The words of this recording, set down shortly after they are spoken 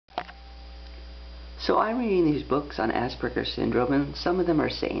So I'm reading these books on Asperger's syndrome, and some of them are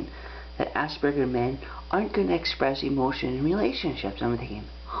saying that Asperger men aren't going to express emotion in relationships. I'm thinking,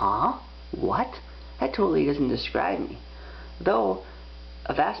 huh? What? That totally doesn't describe me. Though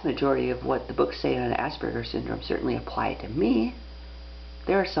a vast majority of what the books say on Asperger's syndrome certainly apply to me,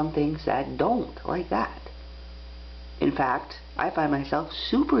 there are some things that don't, like that. In fact, I find myself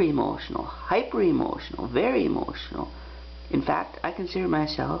super emotional, hyper emotional, very emotional. In fact, I consider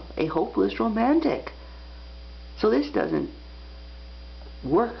myself a hopeless romantic. So this doesn't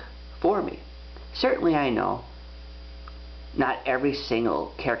work for me. Certainly I know not every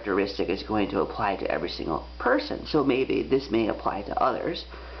single characteristic is going to apply to every single person. So maybe this may apply to others.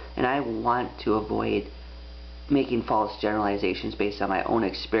 And I want to avoid making false generalizations based on my own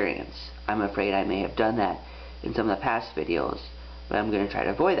experience. I'm afraid I may have done that in some of the past videos, but I'm going to try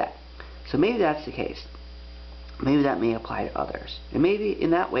to avoid that. So maybe that's the case. Maybe that may apply to others. And maybe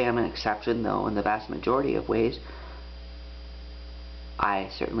in that way I'm an exception, though in the vast majority of ways I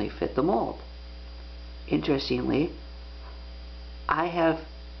certainly fit the mold. Interestingly, I have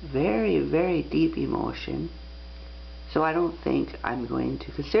very, very deep emotion, so I don't think I'm going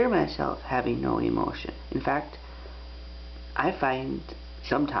to consider myself having no emotion. In fact, I find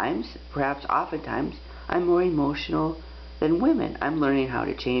sometimes, perhaps oftentimes, I'm more emotional than women. I'm learning how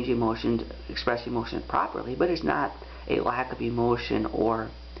to change emotions, express emotions properly, but it's not a lack of emotion or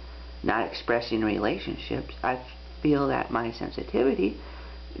not expressing relationships. I feel that my sensitivity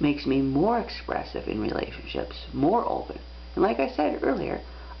makes me more expressive in relationships, more open. And like I said earlier,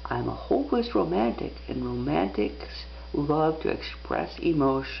 I'm a hopeless romantic, and romantics love to express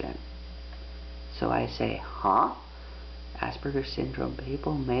emotion. So I say, huh? Asperger's syndrome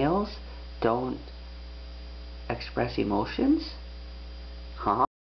people, males, don't express emotions? Huh?